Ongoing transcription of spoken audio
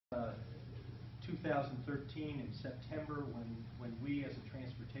2013 in September, when we as a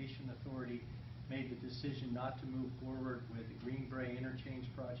transportation authority made the decision not to move forward with the Green-Bray interchange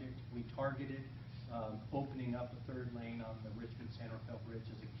project, we targeted opening up a third lane on the Richmond-San Rafael Bridge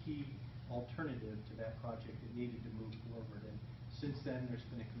as a key alternative to that project that needed to move forward. And since then, there's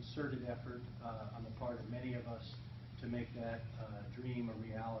been a concerted effort on the part of many of us to make that dream a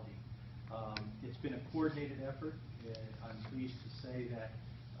reality. It's been a coordinated effort. I'm pleased to say that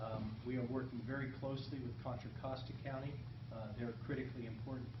we are working very closely with Contra Costa County. They're a critically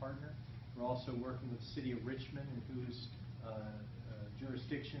important partner. We're also working with the City of Richmond, in whose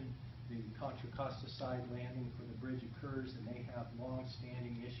jurisdiction the Contra Costa side landing for the bridge occurs, and they have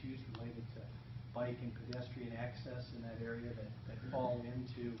long-standing issues related to bike and pedestrian access in that area that fall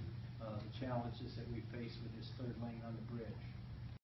into the challenges that we face with this third lane on the bridge.